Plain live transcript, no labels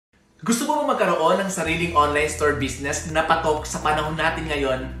Gusto mo ba magkaroon ng sariling online store business na patok sa panahon natin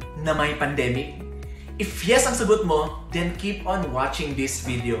ngayon na may pandemic? If yes ang sagot mo, then keep on watching this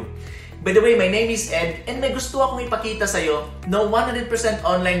video. By the way, my name is Ed and may gusto akong ipakita sa'yo na 100%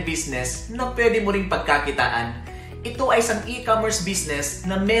 online business na pwede mo ring pagkakitaan. Ito ay isang e-commerce business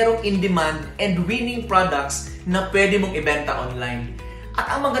na merong in-demand and winning products na pwede mong ibenta online.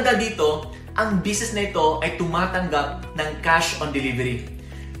 At ang maganda dito, ang business na ito ay tumatanggap ng cash on delivery.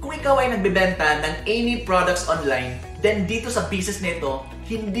 Kung ikaw ay nagbebenta ng any products online, then dito sa business na ito,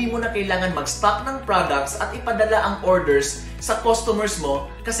 hindi mo na kailangan mag-stock ng products at ipadala ang orders sa customers mo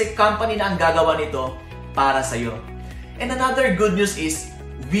kasi company na ang gagawa nito para sa'yo. And another good news is,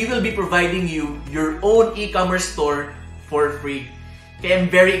 we will be providing you your own e-commerce store for free. Kaya I'm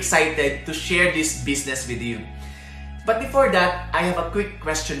very excited to share this business with you. But before that, I have a quick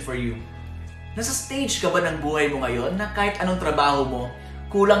question for you. Nasa stage ka ba ng buhay mo ngayon na kahit anong trabaho mo,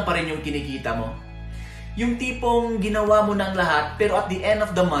 kulang pa rin yung kinikita mo? Yung tipong ginawa mo ng lahat pero at the end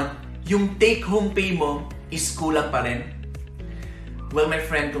of the month, yung take-home pay mo is kulang pa rin? Well, my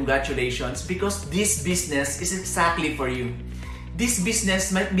friend, congratulations because this business is exactly for you. This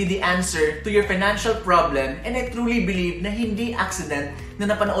business might be the answer to your financial problem and I truly believe na hindi accident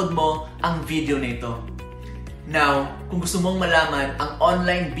na napanood mo ang video na ito. Now, kung gusto mong malaman ang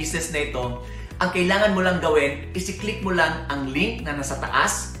online business na ito, ang kailangan mo lang gawin is i-click mo lang ang link na nasa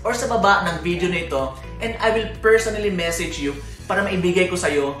taas or sa baba ng video na ito and I will personally message you para maibigay ko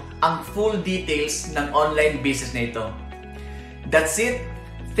sa'yo ang full details ng online business na ito. That's it.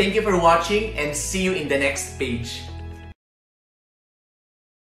 Thank you for watching and see you in the next page.